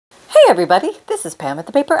everybody, this is Pam at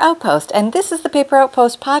the Paper Outpost, and this is the Paper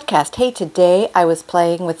Outpost podcast. Hey, today I was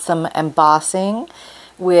playing with some embossing,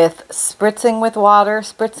 with spritzing with water,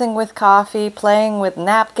 spritzing with coffee, playing with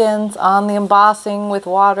napkins on the embossing with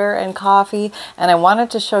water and coffee, and I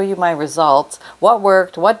wanted to show you my results, what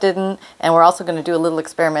worked, what didn't, and we're also going to do a little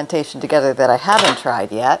experimentation together that I haven't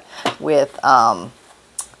tried yet with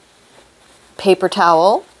paper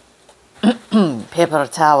towel, paper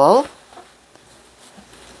towel,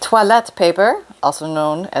 toilet paper, also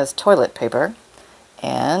known as toilet paper,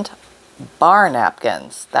 and bar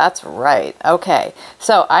napkins. That's right. Okay,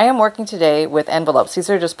 so I am working today with envelopes. These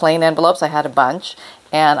are just plain envelopes. I had a bunch,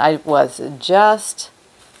 and I was just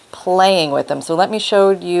playing with them. So let me show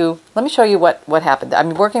you what happened. I'm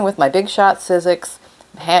working with my Big Shot Sizzix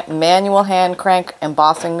manual hand crank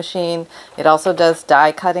embossing machine. It also does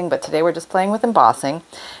die cutting, but today we're just playing with embossing,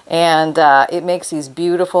 and it makes these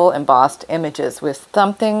beautiful embossed images with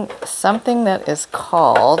something that is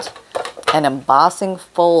called an embossing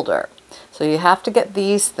folder. So you have to get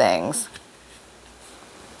these things,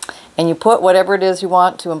 and you put whatever it is you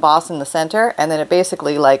want to emboss in the center, and then it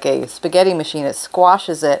basically, like a spaghetti machine, it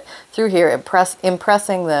squashes it through here,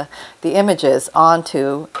 impressing the images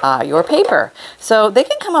onto your paper. So they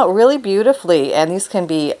can come out really beautifully, and these can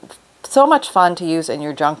be so much fun to use in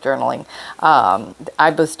your junk journaling. I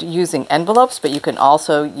was using envelopes, but you can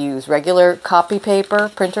also use regular copy paper,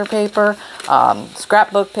 printer paper,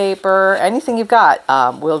 scrapbook paper, anything you've got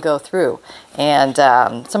will go through. And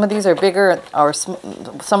some of these are bigger, or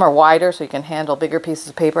some are wider, so you can handle bigger pieces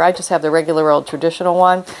of paper. I just have the regular old traditional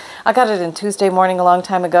one. I got it in Tuesday Morning a long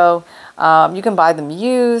time ago. You can buy them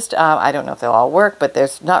used. I don't know if they'll all work, but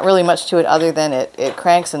there's not really much to it other than it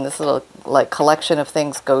cranks and this little like collection of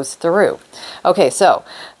things goes through. Okay, so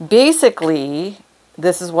basically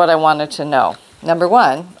this is what I wanted to know. Number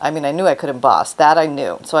one, I mean, I knew I could emboss. That I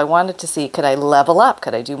knew. So I wanted to see, could I level up?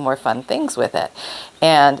 Could I do more fun things with it?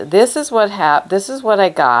 And this is what I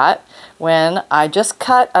got when I just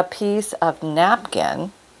cut a piece of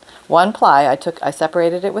napkin, one ply. I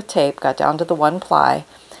separated it with tape, got down to the one ply,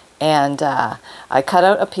 and I cut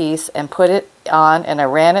out a piece and put it on, and I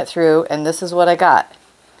ran it through, and this is what I got.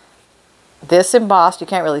 This embossed, you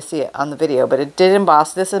can't really see it on the video, but it did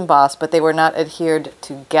emboss, this embossed, but they were not adhered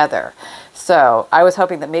together. So I was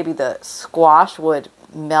hoping that maybe the squash would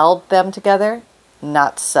meld them together.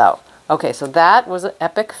 Not so. Okay, so that was an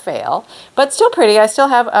epic fail, but still pretty. I still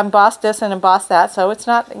have embossed this and embossed that, so it's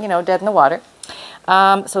not, you know, dead in the water.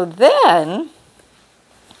 So then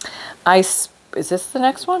is this the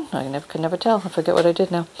next one? I could never tell. I forget what I did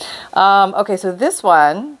now. Okay, so this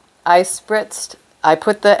one, I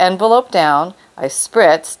put the envelope down, I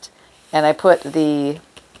spritzed, and I put the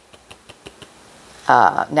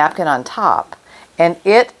napkin on top, and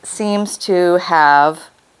it seems to have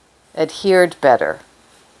adhered better.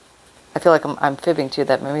 I feel like I'm fibbing to you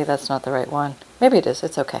that maybe that's not the right one. Maybe it is.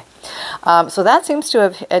 It's okay. So that seems to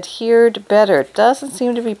have adhered better. It doesn't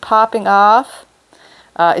seem to be popping off.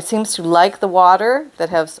 It seems to like the water that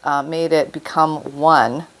has made it become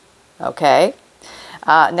one. Okay.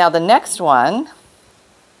 Now the next one,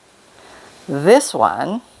 this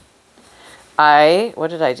one, what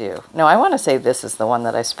did I do? No, I want to say this is the one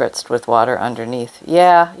that I spritzed with water underneath.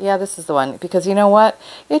 Yeah, this is the one, because you know what?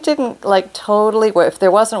 It didn't like totally, if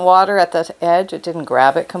there wasn't water at the edge, it didn't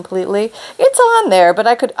grab it completely. It's on there,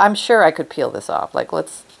 but I'm sure I could peel this off. Like,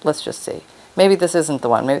 let's just see. Maybe this isn't the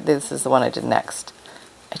one. Maybe this is the one I did next.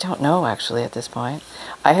 I don't know, actually, at this point.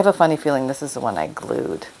 I have a funny feeling this is the one I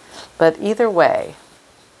glued. But either way,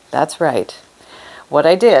 that's right. What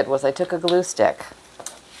I did was I took a glue stick,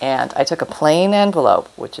 and I took a plain envelope,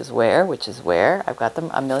 which is where, I've got them,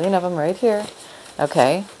 a million of them right here.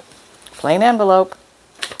 Okay, plain envelope,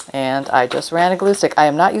 and I just ran a glue stick. I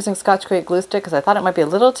am not using Scotch Crate glue stick because I thought it might be a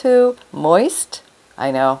little too moist. I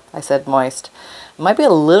know, I said moist. It might be a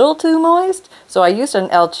little too moist. So I used an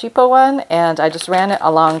El Cheapo one, and I just ran it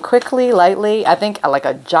along quickly, lightly. I think like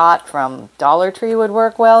a jot from Dollar Tree would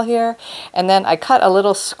work well here. And then I cut a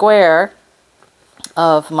little square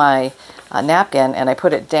of my napkin, and I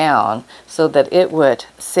put it down so that it would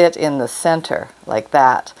sit in the center like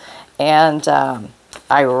that. And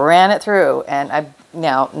I ran it through, and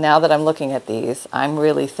now that I'm looking at these, I'm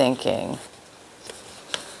really thinking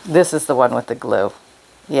this is the one with the glue.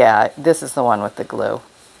 Yeah, this is the one with the glue,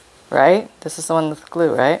 right? This is the one with the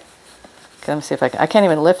glue, right? Okay, let me see if I can't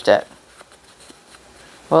even lift it.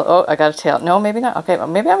 Well, oh, I got a tail. No, maybe not. Okay, well,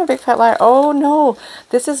 maybe I'm a big fat liar. Oh, no,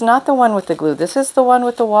 this is not the one with the glue. This is the one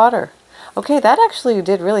with the water. Okay, that actually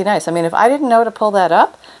did really nice. I mean, if I didn't know to pull that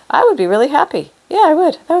up, I would be really happy. Yeah, I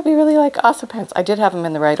would. That would be really like awesome pens. I did have them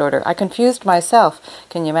in the right order. I confused myself.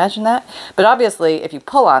 Can you imagine that? But obviously, if you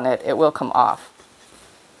pull on it, it will come off.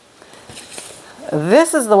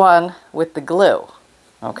 This is the one with the glue.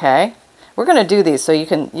 Okay, we're going to do these so you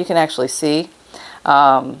can actually see.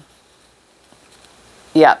 Yeah,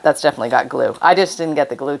 that's definitely got glue. I just didn't get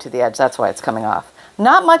the glue to the edge. That's why it's coming off.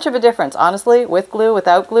 Not much of a difference, honestly, with glue,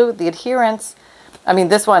 without glue. The adherence, I mean,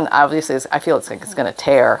 this one obviously is, I feel it's going to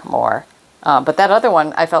tear more. But that other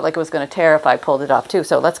one, I felt like it was going to tear if I pulled it off too.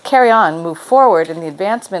 So let's carry on, move forward in the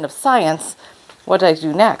advancement of science. What did I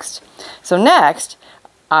do next? So next,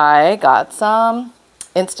 I got some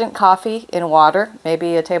instant coffee in water,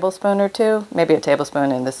 maybe a tablespoon or two, maybe a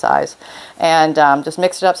tablespoon in this size, and just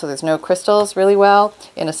mixed it up so there's no crystals really well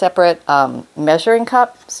in a separate measuring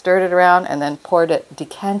cup, stirred it around, and then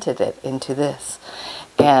decanted it into this.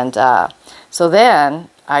 And so then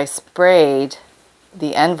I sprayed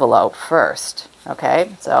the envelope first.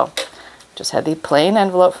 Okay, so just had the plain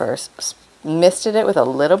envelope first, misted it with a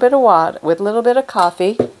little bit of water, with a little bit of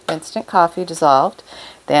coffee, instant coffee dissolved.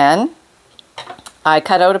 Then I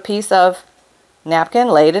cut out a piece of napkin,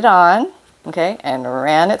 laid it on, okay, and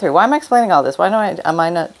ran it through. Why am I explaining all this? Why am I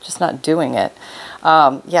not doing it?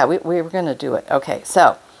 Yeah, we were going to do it. Okay,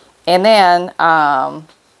 so, and then,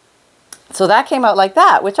 so that came out like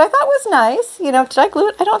that, which I thought was nice. You know, did I glue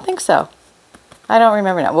it? I don't think so. I don't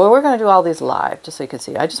remember now. Well, we're going to do all these live, just so you can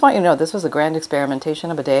see. I just want you to know this was a grand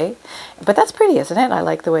experimentation of a day. But that's pretty, isn't it? I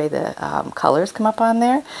like the way the colors come up on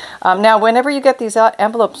there. Now, whenever you get these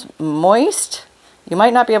envelopes moist, you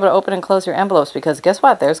might not be able to open and close your envelopes because guess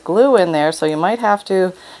what? There's glue in there, so you might have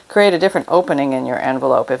to create a different opening in your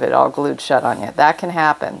envelope if it all glued shut on you. That can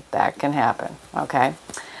happen. That can happen. Okay.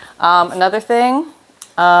 Another thing.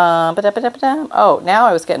 Oh, now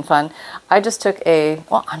I was getting fun. I just took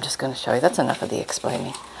well, I'm just going to show you. That's enough of the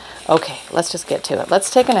explaining. Okay, let's just get to it.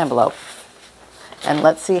 Let's take an envelope and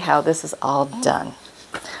let's see how this is all done.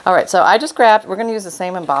 All right, so I just grabbed, we're going to use the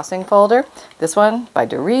same embossing folder. This one by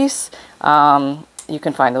Doris. You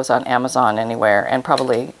can find those on Amazon anywhere, and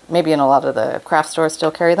probably maybe in a lot of the craft stores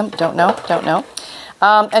still carry them. Don't know.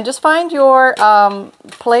 And just find your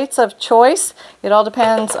plates of choice. It all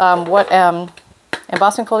depends what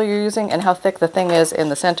embossing folder you're using and how thick the thing is in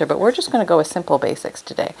the center, but we're just going to go with simple basics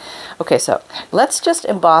today. Okay, so let's just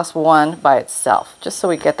emboss one by itself, just so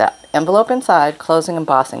we get that envelope inside, closing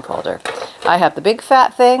embossing folder. I have the big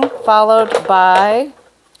fat thing followed by,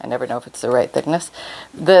 I never know if it's the right thickness,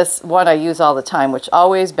 this one I use all the time, which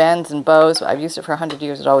always bends and bows. I've used it for 100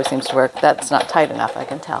 years. It always seems to work. That's not tight enough, I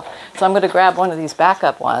can tell. So I'm going to grab one of these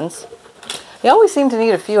backup ones. You always seem to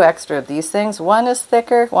need a few extra of these things. One is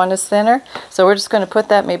thicker, one is thinner. So we're just going to put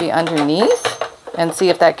that maybe underneath and see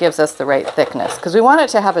if that gives us the right thickness. Because we want it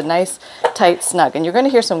to have a nice, tight snug. And you're going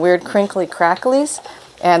to hear some weird crinkly cracklies.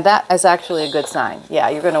 And that is actually a good sign. Yeah,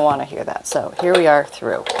 you're going to want to hear that. So here we are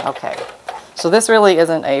through. Okay. So this really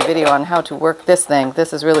isn't a video on how to work this thing.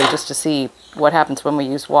 This is really just to see what happens when we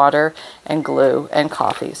use water and glue and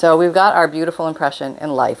coffee. So we've got our beautiful impression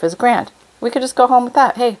and life is grand. We could just go home with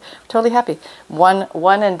that. Hey, totally happy. One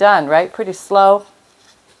and done, right? Pretty slow.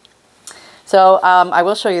 So I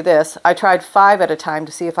will show you this. I tried 5 at a time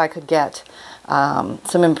to see if I could get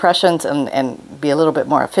some impressions and be a little bit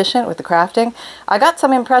more efficient with the crafting. I got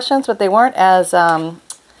some impressions, but they weren't as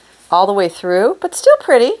all the way through, but still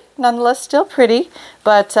pretty. Nonetheless, still pretty.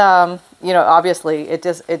 But, you know, obviously it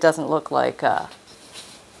doesn't look like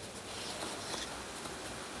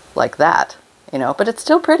that, you know, but it's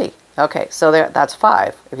still pretty. Okay, so that's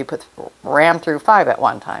 5 if you ram through 5 at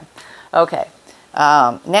one time. Okay,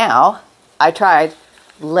 now I tried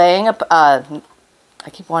laying up, I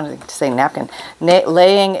keep wanting to say napkin,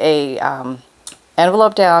 laying a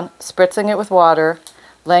envelope down, spritzing it with water,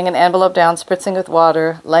 laying an envelope down, spritzing it with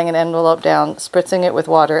water, laying an envelope down, spritzing it with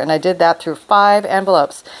water, and I did that through 5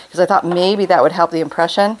 envelopes because I thought maybe that would help the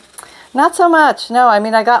impression. Not so much. No, I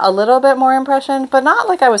mean, I got a little bit more impression, but not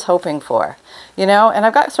like I was hoping for, you know, and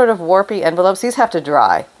I've got sort of warpy envelopes. These have to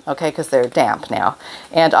dry, okay, because they're damp now,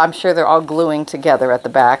 and I'm sure they're all gluing together at the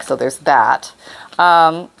back, so there's that.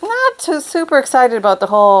 Not too super excited about the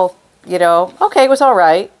whole, you know, okay, it was all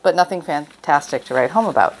right, but nothing fantastic to write home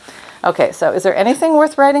about. Okay, so is there anything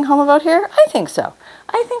worth writing home about here? I think so.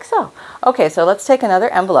 I think so. Okay, so let's take another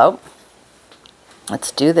envelope.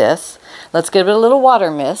 Let's do this. Let's give it a little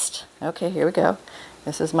water mist. Okay, here we go.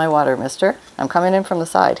 This is my water mister. I'm coming in from the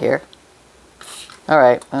side here. All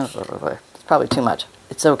right. It's probably too much.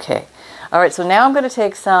 It's okay. All right, so now I'm going to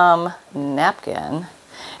take some napkin.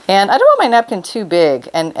 And I don't want my napkin too big.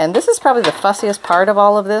 And this is probably the fussiest part of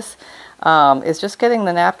all of this, is just getting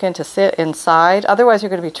the napkin to sit inside. Otherwise, you're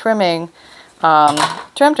going to be trimming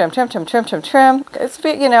Trim, trim, trim, trim, trim, trim, trim. It's,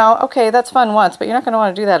 you know, okay, that's fun once, but you're not going to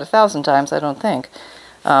want to do that 1,000 times, I don't think.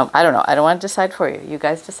 I don't know. I don't want to decide for you. You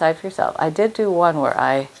guys decide for yourself. I did do one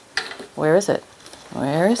where where is it?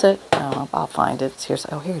 Where is it? Oh, I'll find it. It's here.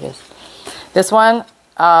 Oh, here it is. This one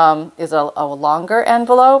is a longer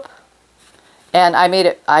envelope. And I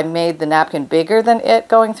made the napkin bigger than it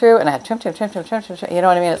going through, and I had trim, trim, trim, trim, trim, trim, trim. You know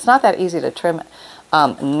what I mean? It's not that easy to trim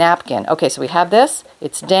napkin. Okay, so we have this.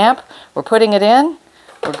 It's damp. We're putting it in.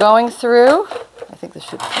 We're going through. I think this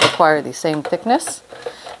should require the same thickness.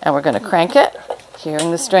 And we're going to crank it.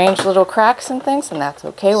 Hearing the strange little cracks and things, and that's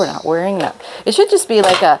okay. We're not worrying that. It should just be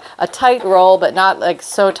like a tight roll, but not like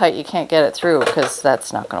so tight you can't get it through, because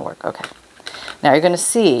that's not going to work. Okay. Now you're going to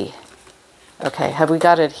see. Okay, have we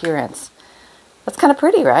got adherence? That's kind of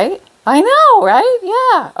pretty, right? I know, right?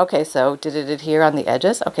 Yeah. Okay, so did it adhere on the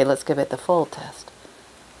edges? Okay, let's give it the full test.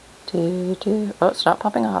 Oh, it's not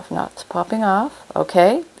popping off. Not popping off.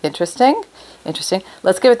 Okay, interesting. Interesting.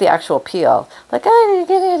 Let's give it the actual peel. Like, I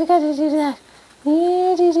gotta do that.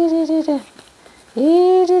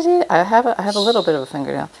 I have a little bit of a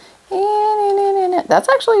fingernail. That's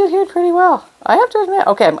actually adhered pretty well, I have to admit.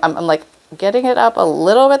 Okay, I'm like getting it up a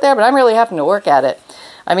little bit there, but I'm really having to work at it.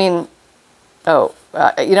 I mean, you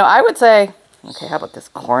know, I would say, okay, how about this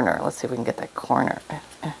corner? Let's see if we can get that corner.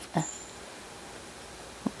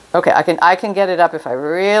 Okay, I can get it up if I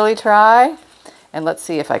really try. And let's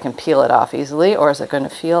see if I can peel it off easily, or is it going to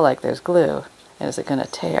feel like there's glue? And is it going to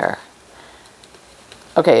tear?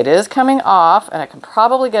 Okay, it is coming off, and I can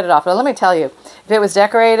probably get it off. But let me tell you, if it was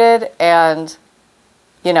decorated and,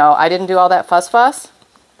 you know, I didn't do all that fuss,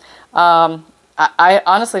 I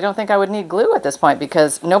honestly don't think I would need glue at this point,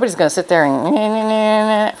 because nobody's going to sit there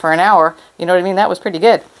and for an hour. You know what I mean? That was pretty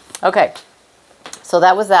good. Okay, so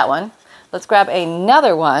that was that one. Let's grab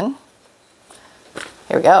another one.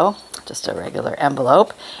 Here we go. Just a regular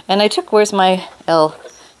envelope. And I took, where's my El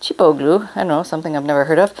Cheapo glue? I don't know, something I've never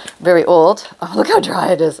heard of. Very old. Oh, look how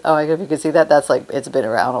dry it is. Oh, I hope you can see that. That's like, it's been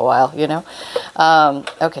around a while, you know.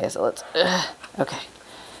 Okay, so let's, okay.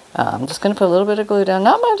 I'm just going to put a little bit of glue down.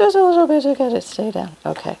 Not much, just a little bit to get it stay down.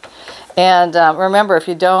 Okay. And remember, if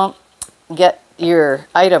you don't get your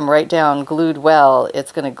item right down glued well,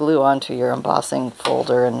 it's going to glue onto your embossing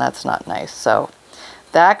folder, and that's not nice. So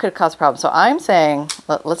that could cause problems. So I'm saying,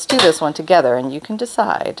 let's do this one together, and you can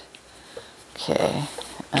decide. Okay.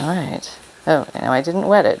 All right. Oh, no, I didn't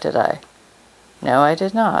wet it, did I? No, I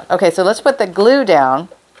did not. Okay, so let's put the glue down.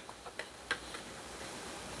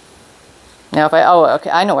 Now if okay,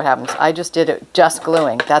 I know what happens. I just did it just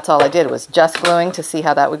gluing. That's all I did, was just gluing to see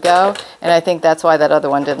how that would go. And I think that's why that other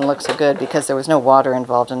one didn't look so good, because there was no water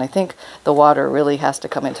involved. And I think the water really has to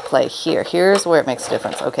come into play here. Here's where it makes a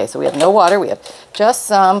difference. Okay, so we have no water. We have just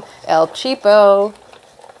some El Cheapo.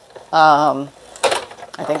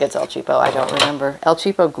 I think it's El Cheapo. I don't remember. El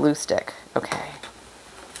Cheapo glue stick. Okay.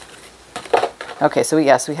 Okay, so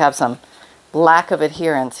yes, we have some lack of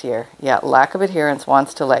adherence here. Yeah, lack of adherence,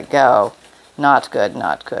 wants to let go. Not good,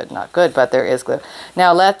 not good, not good, but there is glue.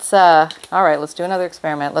 Now let's, all right, let's do another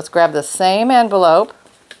experiment. Let's grab the same envelope.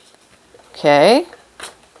 Okay.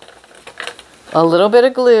 A little bit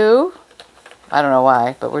of glue. I don't know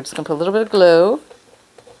why, but we're just going to put a little bit of glue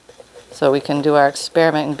so we can do our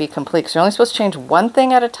experiment and be complete. Because you're only supposed to change one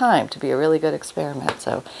thing at a time to be a really good experiment.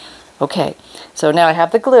 So, okay. So now I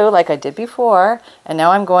have the glue like I did before, and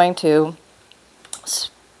now I'm going to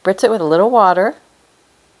spritz it with a little water.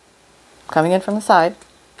 Coming in from the side.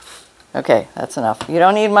 Okay, that's enough. You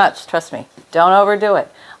don't need much, trust me. Don't overdo it.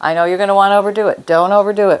 I know you're going to want to overdo it. Don't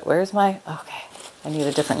overdo it. Where's my, okay, I need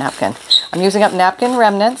a different napkin. I'm using up napkin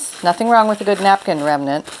remnants. Nothing wrong with a good napkin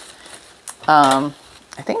remnant. I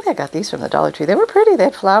think I got these from the Dollar Tree. They were pretty. They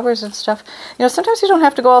had flowers and stuff. You know, sometimes you don't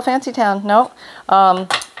have to go all fancy town. No.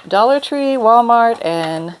 Dollar Tree, Walmart,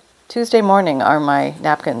 and Tuesday Morning are my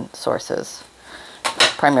napkin sources.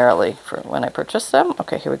 Primarily for when I purchase them.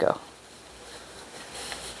 Okay, here we go.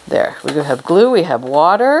 There, we have glue, we have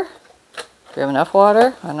water. Do we have enough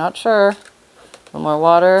water? I'm not sure. A little more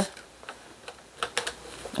water.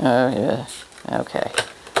 Oh, yeah. Okay.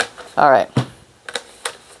 All right.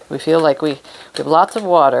 We feel like we have lots of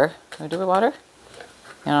water. Can we do with water?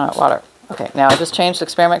 No, not water. Okay, now I just changed the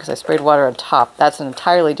experiment because I sprayed water on top. That's an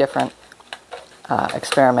entirely different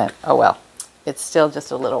experiment. Oh, well. It's still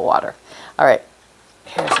just a little water. All right.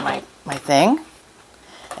 Here's my thing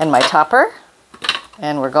and my topper.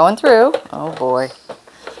 And we're going through. Oh boy.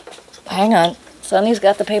 Hang on. Sonny's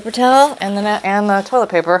got the paper towel and the toilet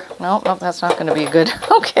paper. Nope, nope, that's not going to be good.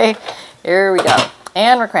 Okay, here we go.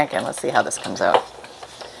 And we're cranking. Let's see how this comes out.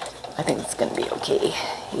 I think it's gonna be okay.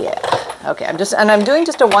 Yeah, okay, I'm doing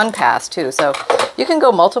just a one pass too, so you can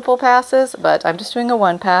go multiple passes, but I'm just doing a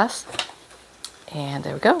one pass. And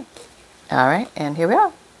there we go. All right, and here we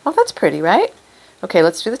are. Oh, that's pretty, right? Okay,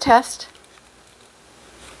 let's do the test.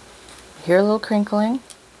 Hear a little crinkling.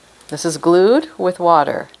 This is glued with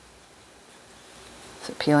water. Is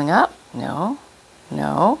it peeling up? No,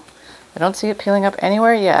 no. I don't see it peeling up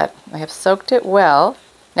anywhere yet. I have soaked it well.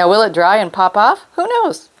 Now, will it dry and pop off? Who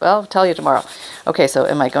knows? Well, I'll tell you tomorrow. Okay, so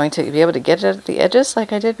am I going to be able to get it at the edges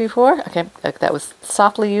like I did before? Okay, that was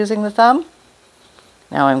softly using the thumb.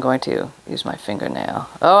 Now I'm going to use my fingernail.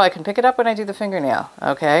 Oh, I can pick it up when I do the fingernail.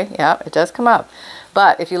 Okay, yeah, it does come up.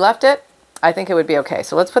 But if you left it, I think it would be okay.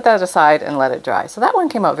 So let's put that aside and let it dry. So that one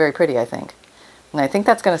came out very pretty, I think. And I think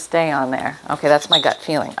that's going to stay on there. Okay, that's my gut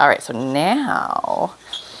feeling. All right, so now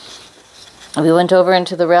we went over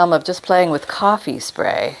into the realm of just playing with coffee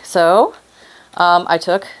spray. So I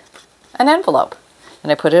took an envelope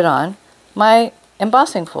and I put it on my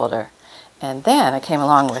embossing folder. And then I came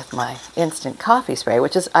along with my instant coffee spray,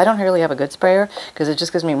 which is, I don't really have a good sprayer because it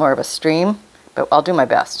just gives me more of a stream, but I'll do my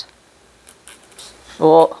best.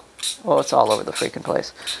 Oh, it's all over the freaking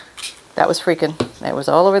place. That was freaking, it was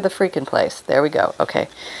all over the freaking place. There we go. Okay,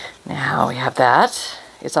 now we have that.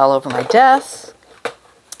 It's all over my desk.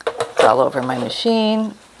 It's all over my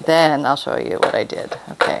machine. Then I'll show you what I did.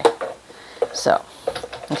 Okay, so,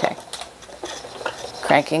 okay.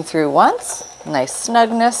 Cranking through once. Nice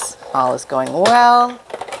snugness. All is going well.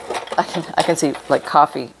 I can see like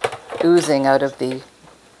coffee oozing out of the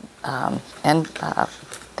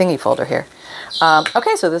thingy folder here.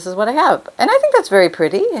 Okay, so this is what I have. And I think that's very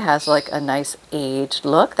pretty. It has like a nice aged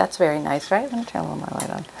look. That's very nice, right? Let me turn a little more light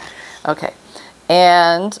on. Okay,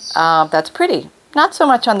 and that's pretty. Not so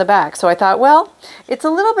much on the back. So I thought, well, it's a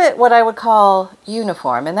little bit what I would call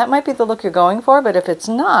uniform. And that might be the look you're going for. But if it's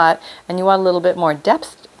not, and you want a little bit more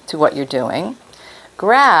depth to what you're doing,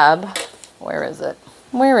 grab, where is it?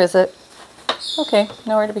 Where is it? Okay,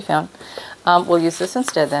 nowhere to be found. We'll use this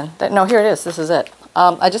instead then. No, here it is. This is it.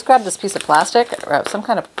 I just grabbed this piece of plastic, or some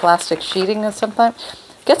kind of plastic sheeting or something.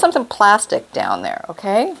 Get something plastic down there,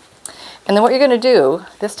 okay? And then what you're going to do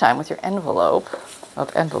this time with your envelope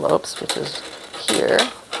of envelopes, which is here.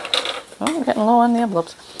 Oh, I'm getting low on the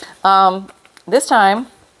envelopes. This time,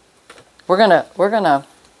 we're gonna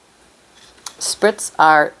spritz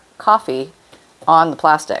our coffee on the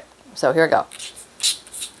plastic. So here we go.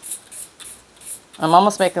 I'm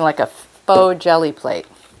almost making like a faux jelly plate.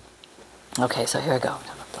 Okay, so here we go.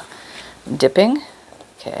 Dipping.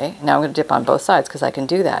 Okay, now I'm going to dip on both sides because I can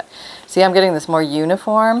do that. See, I'm getting this more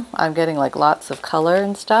uniform. I'm getting like lots of color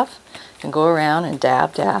and stuff. You can go around and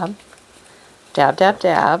dab, dab. Dab, dab,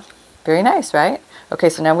 dab. Very nice, right? Okay,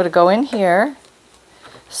 so now I'm going to go in here.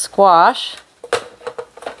 Squash.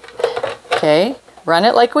 Okay, run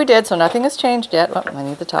it like we did, so nothing has changed yet. Oh, I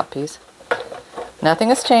need the top piece. Nothing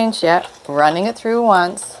has changed yet. Running it through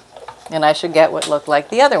once, and I should get what looked like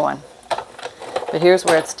the other one. But here's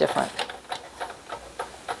where it's different.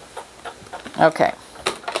 Okay,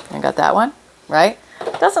 I got that one, right?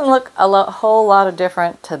 Doesn't look a whole lot of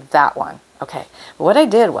different to that one. Okay, but what I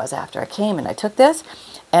did was after I came and I took this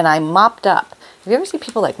and I mopped up. Have you ever seen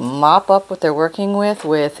people like mop up what they're working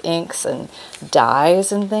with inks and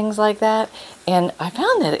dyes and things like that? And I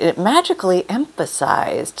found that it magically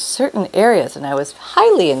emphasized certain areas, and I was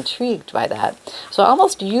highly intrigued by that. So I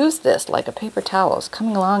almost used this like a paper towel,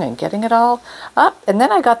 coming along and getting it all up. And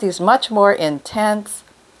then I got these much more intense,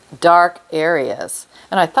 dark areas.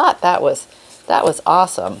 And I thought that was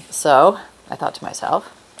awesome. So I thought to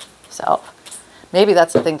myself, maybe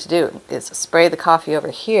that's the thing to do, is spray the coffee over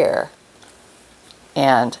here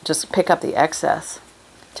and just pick up the excess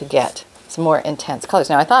to get some more intense colors.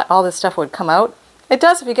 Now, I thought all this stuff would come out. It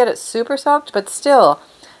does if you get it super soaked, but still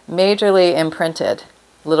majorly imprinted.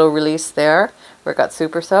 Little release there where it got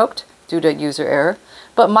super soaked due to user error.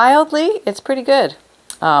 But mildly, it's pretty good.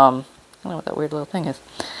 I don't know what that weird little thing is.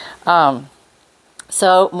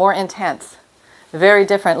 So more intense. Very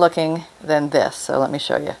different looking than this. So let me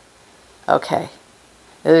show you. Okay.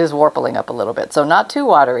 It is warpling up a little bit, so not too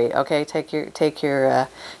watery. Okay, take it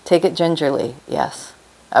gingerly. Yes.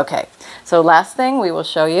 Okay. So last thing we will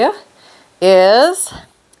show you is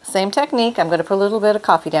same technique. I'm going to put a little bit of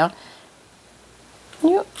coffee down.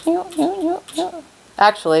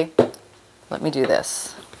 Actually, let me do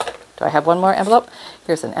this. Do I have one more envelope?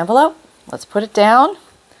 Here's an envelope. Let's put it down.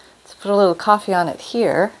 Let's put a little coffee on it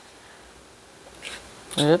here.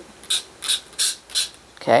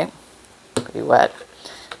 Okay. Pretty wet.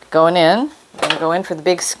 Going in. I'm going to go in for the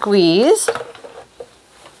big squeeze.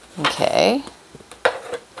 Okay.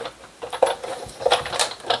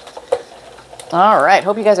 All right,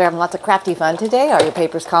 hope you guys are having lots of crafty fun today. Are your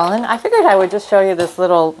papers calling? I figured I would just show you this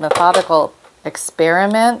little methodical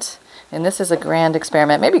experiment. And this is a grand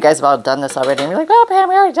experiment. Maybe you guys have all done this already. And you're like, oh, Pam,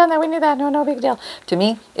 we already done that. We knew that. No, no big deal. To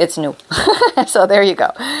me, it's new. So there you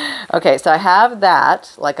go. Okay, so I have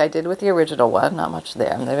that like I did with the original one. Not much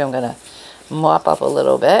there. Maybe I'm going to mop up a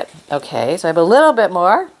little bit. Okay, so I have a little bit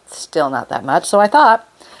more. Still not that much. So I thought,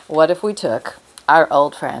 what if we took our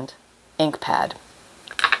old friend, ink pad,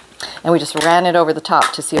 and we just ran it over the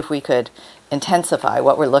top to see if we could intensify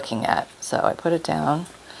what we're looking at. So I put it down,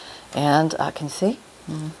 and can you see?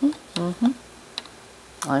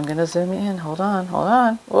 I'm going to zoom in. Hold on, hold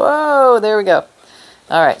on. Whoa, there we go.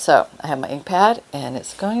 All right, so I have my ink pad, and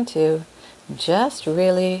it's going to just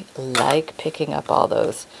really like picking up all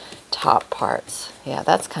those top parts. Yeah,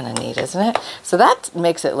 that's kind of neat, isn't it? So that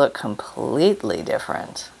makes it look completely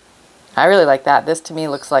different. I really like that. This to me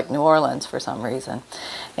looks like New Orleans for some reason.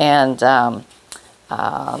 And the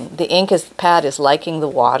pad is liking the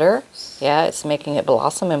water. Yeah, it's making it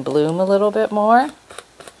blossom and bloom a little bit more.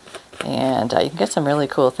 And you can get some really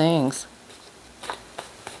cool things.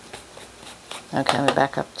 Okay, let me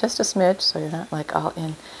back up just a smidge so you're not like all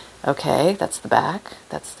in. Okay, that's the back.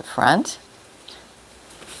 That's the front.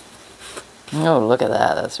 Oh, look at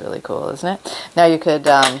that. That's really cool, isn't it? Now you could,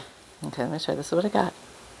 okay, let me show you. This is what I got.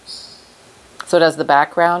 So it has the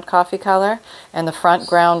background coffee color and the front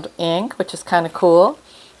ground ink, which is kind of cool.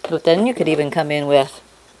 But then you could even come in with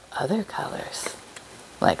other colors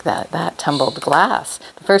like that tumbled glass.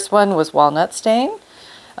 The first one was walnut stain.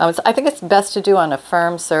 I think it's best to do on a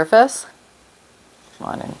firm surface. Come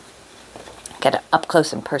on and get it up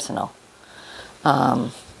close and personal.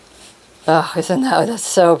 Oh, isn't that's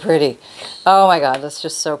so pretty. Oh my God, that's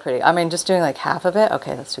just so pretty. I mean, just doing like half of it.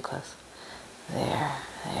 Okay, that's too close. There.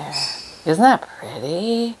 Isn't that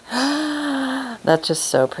pretty? That's just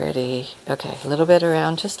so pretty. Okay, a little bit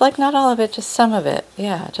around, just like not all of it, just some of it.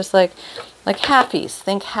 Yeah, just like halfies.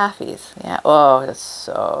 Think halfies. Yeah. Oh, it's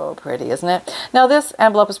so pretty, isn't it? Now this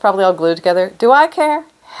envelope is probably all glued together. Do I care?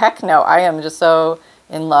 Heck no. I am just so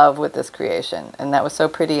in love with this creation, and that was so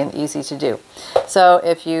pretty and easy to do. So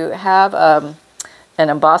if you have an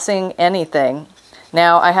embossing anything,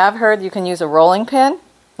 now I have heard you can use a rolling pin.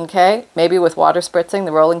 Okay, maybe with water spritzing,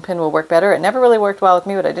 the rolling pin will work better. It never really worked well with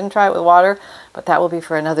me, but I didn't try it with water, but that will be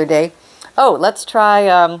for another day. Oh, let's try,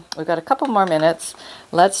 we've got a couple more minutes.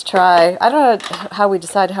 Let's try, I don't know how we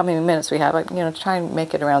decide how many minutes we have. Try and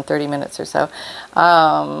make it around 30 minutes or so.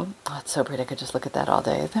 Oh, it's so pretty. I could just look at that all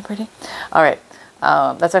day. Isn't that pretty? All right.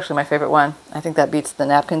 That's actually my favorite one. I think that beats the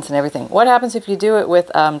napkins and everything. What happens if you do it with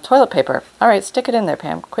toilet paper? All right, stick it in there,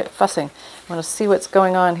 Pam. Quit fussing. I want to see what's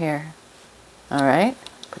going on here. All right.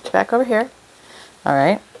 Put you back over here. All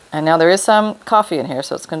right. And now there is some coffee in here,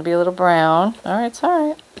 so it's going to be a little brown. All right, it's all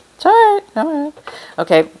right. It's all right. All right.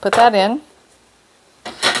 Okay, put that in.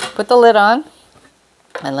 Put the lid on.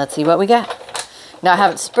 And let's see what we get. Now, I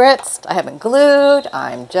haven't spritzed. I haven't glued.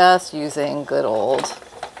 I'm just using good old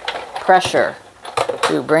pressure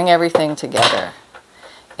to bring everything together.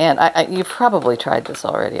 And you've probably tried this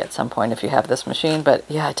already at some point if you have this machine. But,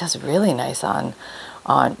 yeah, it does really nice on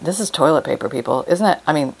this is toilet paper, people, isn't it?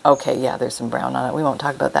 I mean, okay, yeah, there's some brown on it. We won't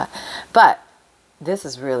talk about that. But this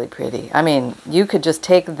is really pretty. I mean, you could just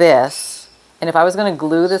take this, and if I was going to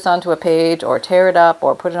glue this onto a page or tear it up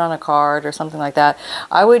or put it on a card or something like that,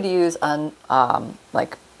 I would use a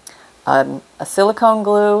silicone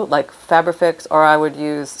glue like Fabrifix, or I would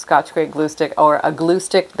use Scotch-Brite glue stick, or a glue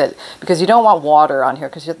stick because you don't want water on here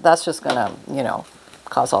because that's just going to,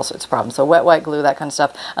 cause all sorts of problems. So wet white glue, that kind of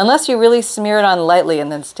stuff. Unless you really smear it on lightly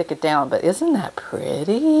and then stick it down. But isn't that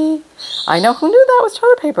pretty? I know, who knew that was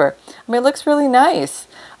toilet paper? I mean, it looks really nice.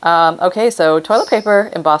 Okay, so toilet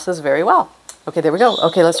paper embosses very well. Okay, there we go.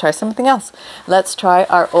 Okay, let's try something else. Let's try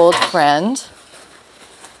our old friend,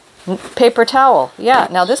 paper towel. Yeah,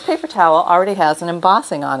 now this paper towel already has an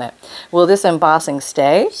embossing on it. Will this embossing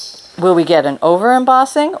stay? Will we get an over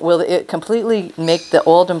embossing? Will it completely make the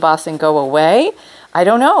old embossing go away? I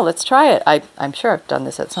don't know. Let's try it. I'm sure I've done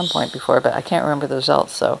this at some point before, but I can't remember the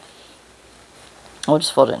results, so we'll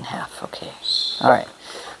just fold it in half. Okay. All right.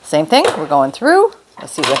 Same thing. We're going through.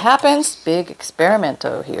 Let's see what happens. Big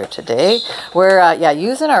experimento here today. We're,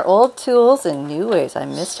 using our old tools in new ways. I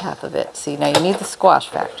missed half of it. See, now you need the squash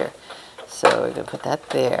factor. So we're going to put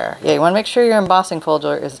that there. Yeah, you want to make sure your embossing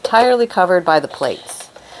folder is entirely covered by the plates.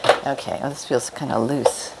 Okay, well, this feels kind of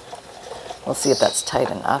loose. We'll see if that's tight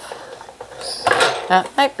enough.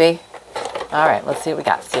 Might be. All right, let's see what we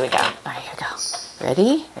got. All right, here we go.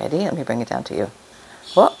 Ready? Let me bring it down to you.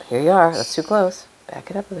 Whoa, here you are. That's too close. Back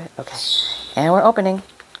it up a bit. Okay. And we're opening.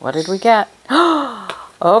 What did we get?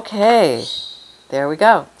 Okay. there we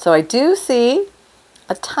go. So I do see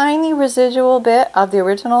a tiny residual bit of the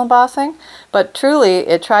original embossing, but truly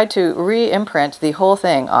it tried to re-imprint the whole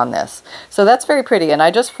thing on this. So that's very pretty, and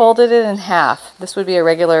I just folded it in half. This would be a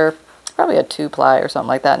regular, probably a 2-ply or something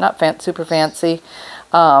like that, not super fancy.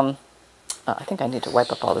 I think I need to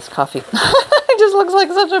wipe up all this coffee. It just looks like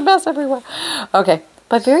such a mess everywhere. Okay,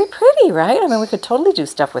 but very pretty, right? I mean, we could totally do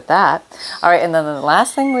stuff with that. All right, and then the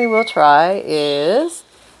last thing we will try is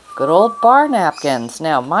good old bar napkins.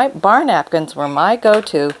 Now, my bar napkins were my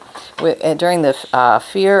go-to during the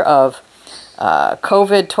fear of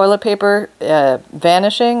COVID toilet paper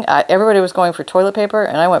vanishing. Everybody was going for toilet paper,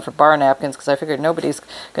 and I went for bar napkins because I figured nobody's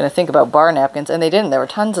going to think about bar napkins, and they didn't. There were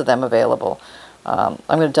tons of them available. I'm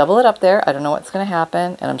going to double it up there. I don't know what's going to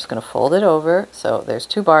happen, and I'm just going to fold it over. So there's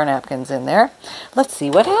 2 bar napkins in there. Let's see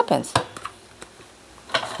what happens.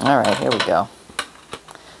 All right, here we go.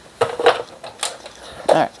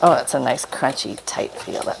 All right. Oh, that's a nice crunchy, tight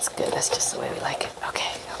feel. That's good. That's just the way we like it.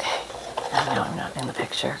 Okay, okay. No, I'm not in the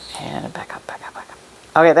picture. And back up, back up, back up.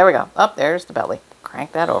 Okay, there we go. Oh, there's the belly.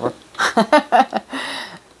 Crank that over.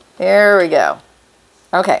 Here we go.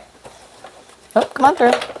 Okay. Oh, come on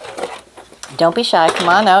through. Don't be shy. Come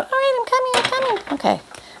on out. All right, I'm coming, I'm coming. Okay.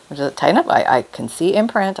 We'll just tighten up. I can see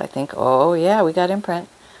imprint. I think, oh, yeah, we got imprint.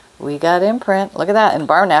 We got imprint. Look at that. And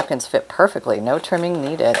bar napkins fit perfectly. No trimming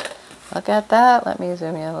needed. Look at that. Let me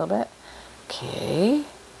zoom in a little bit. Okay.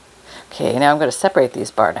 Okay, now I'm going to separate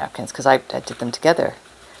these bar napkins because I did them together.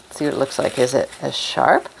 Let's see what it looks like. Is it as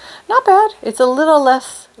sharp? Not bad. It's a little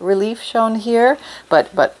less relief shown here,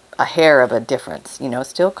 but a hair of a difference. You know,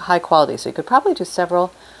 still high quality. So you could probably do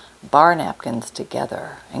several bar napkins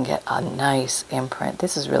together and get a nice imprint.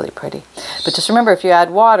 This is really pretty. But just remember, if you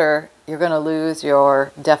add water, you're going to lose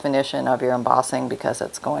your definition of your embossing because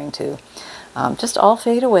it's going to just all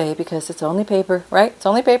fade away because it's only paper, right? It's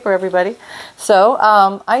only paper, everybody. So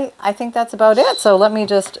I think that's about it. So let me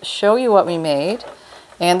just show you what we made.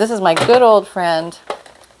 And this is my good old friend,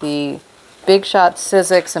 the Big Shot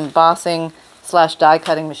Sizzix embossing / die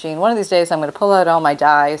cutting machine. One of these days I'm going to pull out all my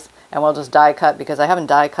dies and we'll just die cut because I haven't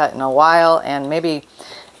die cut in a while, and maybe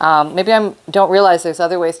I don't realize there's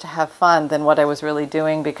other ways to have fun than what I was really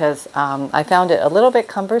doing because I found it a little bit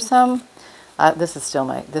cumbersome. This is still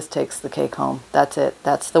this takes the cake home. That's it.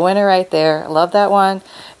 That's the winner right there. I love that one.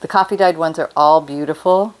 The coffee dyed ones are all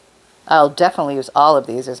beautiful. I'll definitely use all of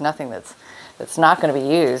these. There's nothing that's not going to be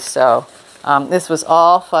used. So this was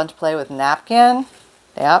all fun to play with. Napkin.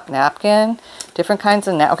 Yep, napkin. Different kinds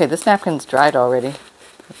of okay, this napkin's dried already.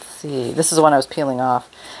 Let's see. This is the one I was peeling off.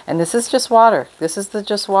 And this is just water. This is the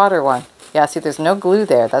just water one. Yeah, see, there's no glue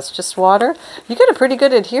there. That's just water. You get a pretty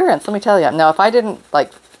good adherence, let me tell you. Now, if I didn't,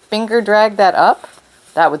 like, finger drag that up,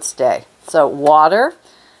 that would stay. So, water,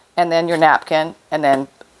 and then your napkin, and then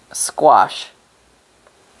squash.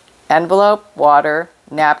 Envelope, water,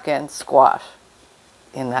 napkin, squash.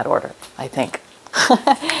 In that order, I think.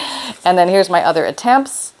 And then here's my other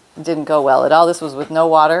attempts. It didn't go well at all. This was with no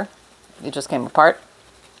water. It just came apart.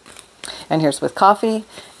 And here's with coffee,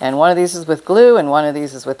 and one of these is with glue, and one of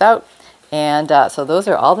these is without. And so those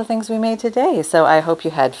are all the things we made today. So I hope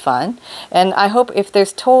you had fun. And I hope if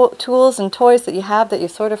there's tools and toys that you have that you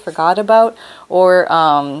sort of forgot about, or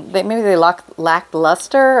maybe they lacked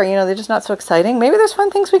luster, or, you know, they're just not so exciting, maybe there's fun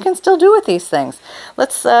things we can still do with these things.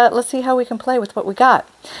 Let's see how we can play with what we got.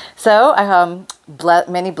 So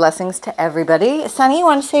many blessings to everybody. Sunny, you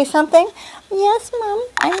want to say something? Yes, Mom,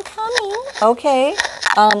 I'm coming. Okay.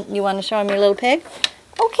 You want to show him your little pig?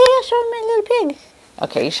 Okay, I'll show him my little pig.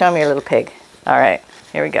 Okay, you show me your little pig. All right,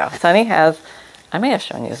 here we go. Sunny has, I may have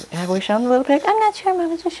shown you, have we shown the little pig? I'm not sure,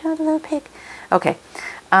 Mama, just showed the little pig. Okay.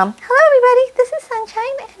 Hello, everybody. This is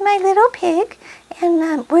Sunshine and my little pig.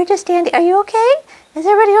 And we're just standing. Are you okay? Is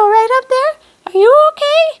everybody all right up there? Are you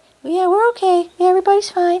okay? Yeah, we're okay. Yeah, everybody's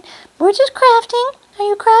fine. We're just crafting. Are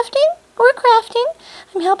you crafting? We're crafting.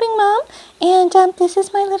 I'm helping Mom. And this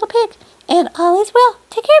is my little pig. And all is well.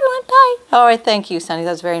 Take care, everyone. Bye. All right, thank you, Sunny.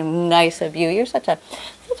 That's very nice of you. You're such a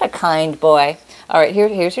kind boy. All right,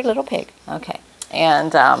 here's your little pig. Okay.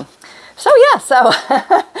 And so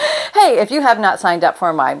hey, if you have not signed up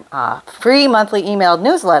for my free monthly emailed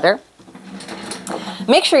newsletter,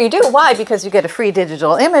 make sure you do. Why? Because you get a free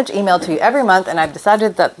digital image emailed to you every month, and I've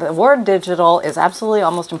decided that the word digital is absolutely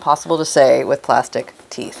almost impossible to say with plastic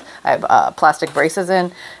teeth. I have plastic braces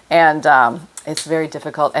in, and it's very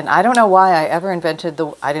difficult. And I don't know why I ever invented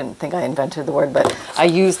I didn't think I invented the word, but I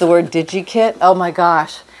used the word Digikit. Oh my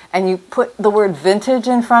gosh. And you put the word vintage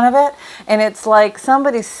in front of it, and it's like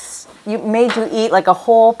somebody made you eat like a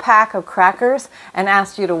whole pack of crackers and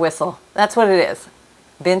asked you to whistle. That's what it is.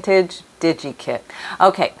 Vintage Digikit.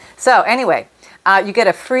 Okay, so anyway, You get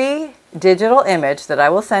a free digital image that I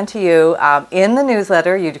will send to you in the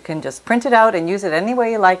newsletter. You can just print it out and use it any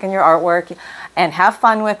way you like in your artwork and have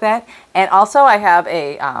fun with it. And also I have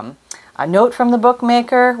a note from the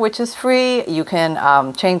bookmaker, which is free. You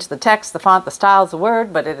can change the text, the font, the styles, the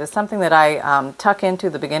word, but it is something that I tuck into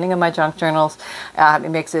the beginning of my junk journals.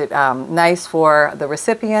 It makes it nice for the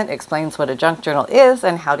recipient, explains what a junk journal is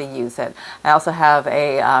and how to use it. I also have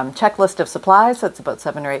a checklist of supplies that's about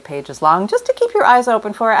 7 or 8 pages long, just to keep your eyes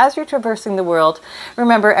open for as you're traversing the world.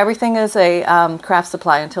 Remember, everything is a craft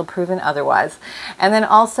supply until proven otherwise. And then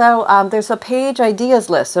also there's a page ideas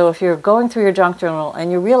list. So if you're going through your junk journal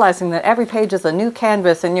and you're realizing that every page is a new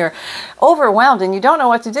canvas and you're overwhelmed and you don't know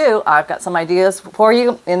what to do, I've got some ideas for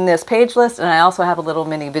you in this page list, and I also have a little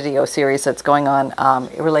mini video series that's going on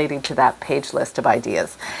relating to that page list of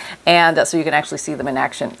ideas, and so you can actually see them in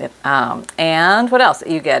action. And what else?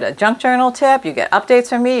 You get a junk journal tip, you get updates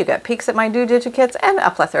from me, you get peeks at my new Digikits, and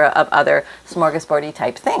a plethora of other smorgasbordy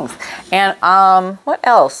type things. And what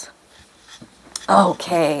else?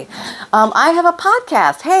 Okay, I have a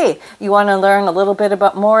podcast. Hey, you want to learn a little bit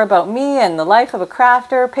more about me and the life of a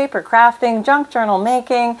crafter, paper crafting, junk journal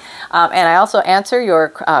making, and I also answer your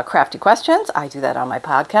crafty questions. I do that on my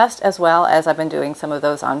podcast, as well as I've been doing some of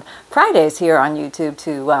those on Fridays here on YouTube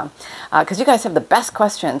too, because you guys have the best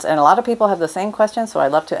questions, and a lot of people have the same questions, so I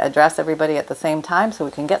love to address everybody at the same time so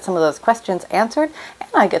we can get some of those questions answered, and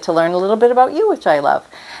I get to learn a little bit about you, which I love.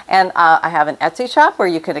 And I have an Etsy shop where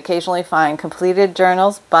you can occasionally find completed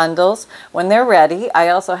journals, bundles, when they're ready. I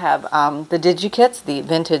also have the Digikits, the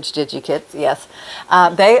vintage Digikits, yes.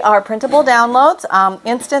 They are printable downloads,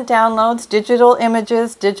 instant downloads, digital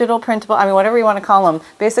images, digital printable, I mean, whatever you want to call them.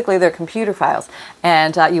 Basically, they're computer files.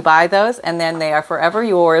 And you buy those, and then they are forever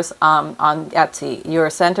yours on Etsy. You're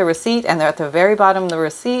sent a receipt, and they're at the very bottom of the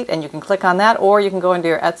receipt, and you can click on that, or you can go into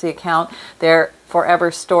your Etsy account. They're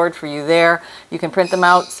forever stored for you there. You can print them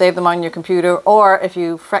out, save them on your computer, or if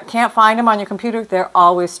you can't find them on your computer, they're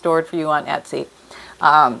always stored for you on Etsy.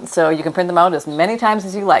 So you can print them out as many times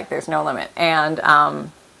as you like. There's no limit. And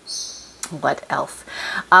what else?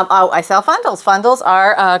 Oh, I sell FUNDLEs. FUNDLEs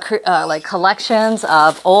are like collections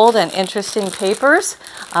of old and interesting papers.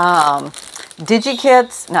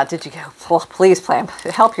 Digikits, not Digikits, well, please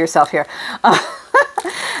help yourself here.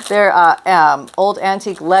 They're old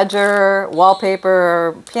antique ledger,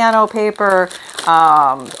 wallpaper, piano paper,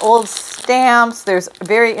 old stamps. There's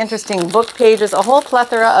very interesting book pages, a whole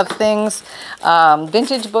plethora of things,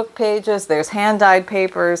 vintage book pages. There's hand-dyed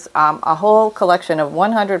papers, a whole collection of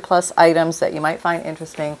 100+ items that you might find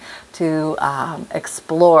interesting to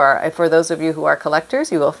explore. For those of you who are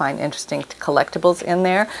collectors, you will find interesting collectibles in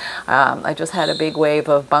there. I just had a big wave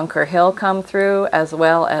of Bunker Hill come through, as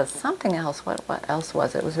well as something else. What else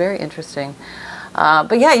was it? It was very interesting.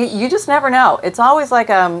 But yeah, you just never know. It's always like,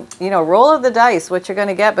 you know, roll of the dice what you're going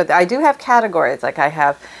to get. But I do have categories. Like I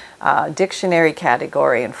have dictionary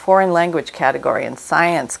category and foreign language category and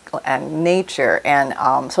science and nature.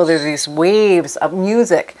 And so there's these waves of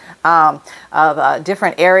music of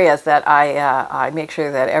different areas that I make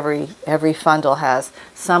sure that every FUNDLE has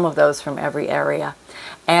some of those from every area.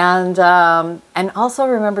 And also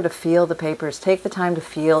remember to feel the papers. Take the time to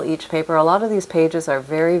feel each paper. A lot of these pages are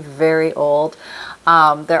very, very old.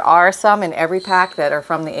 There are some in every pack that are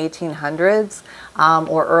from the 1800s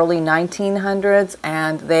or early 1900s,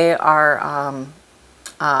 and they are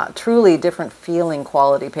truly different feeling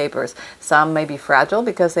quality papers. Some may be fragile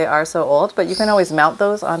because they are so old, but you can always mount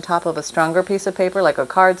those on top of a stronger piece of paper like a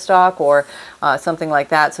cardstock or something like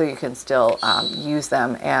that, so you can still use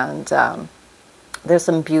them. And there's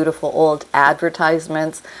some beautiful old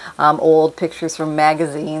advertisements, old pictures from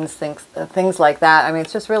magazines, things like that. I mean,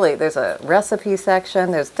 it's just really, there's a recipe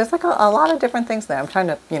section. There's like a lot of different things there. I'm trying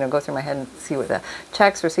to, you know, go through my head and see what the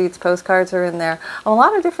checks, receipts, postcards are in there. A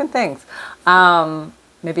lot of different things.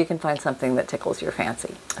 Maybe you can find something that tickles your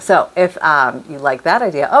fancy. So if you like that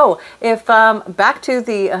idea. Oh, if back to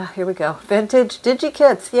the, here we go, vintage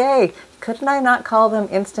Digikits, yay. Couldn't I not call them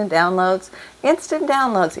instant downloads? Instant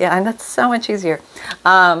downloads, yeah, and that's so much easier.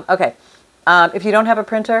 Okay, if you don't have a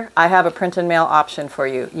printer, I have a print and mail option for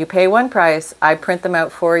you. You pay one price, I print them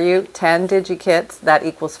out for you, 10 Digikits, that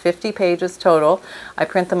equals 50 pages total. I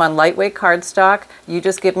print them on lightweight cardstock. You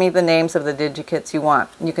just give me the names of the Digikits you want.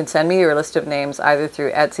 You can send me your list of names either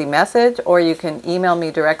through Etsy message, or you can email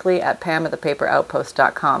me directly at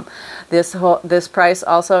pam@thepaperoutpost.com. This price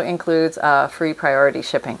also includes free priority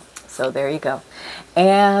shipping. So there you go.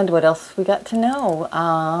 And what else we got to know?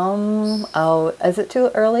 Oh, is it too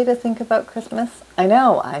early to think about Christmas? I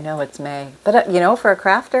know it's May, but you know, for a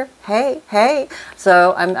crafter, hey.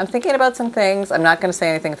 So I'm thinking about some things. I'm not going to say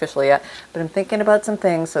anything officially yet, but I'm thinking about some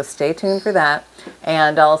things. So stay tuned for that.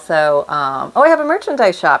 And also, oh, I have a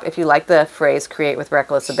merchandise shop. If you like the phrase "create with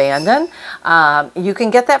reckless abandon," you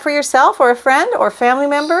can get that for yourself or a friend or family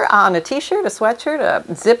member on a T-shirt, a sweatshirt, a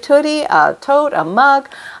zipped hoodie, a tote, a mug,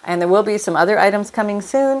 and there will be some other items coming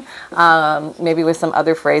soon, maybe with some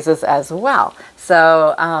other phrases as well.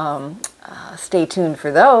 So. Stay tuned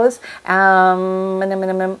for those. That's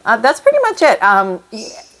pretty much it.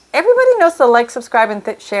 Everybody knows to like, subscribe,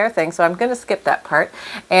 and share things, so I'm going to skip that part.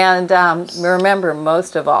 And remember,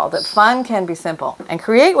 most of all, that fun can be simple. And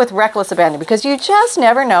create with reckless abandon, because you just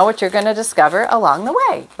never know what you're going to discover along the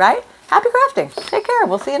way, right? Happy crafting. Take care.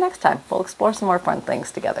 We'll see you next time. We'll explore some more fun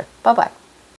things together. Bye-bye.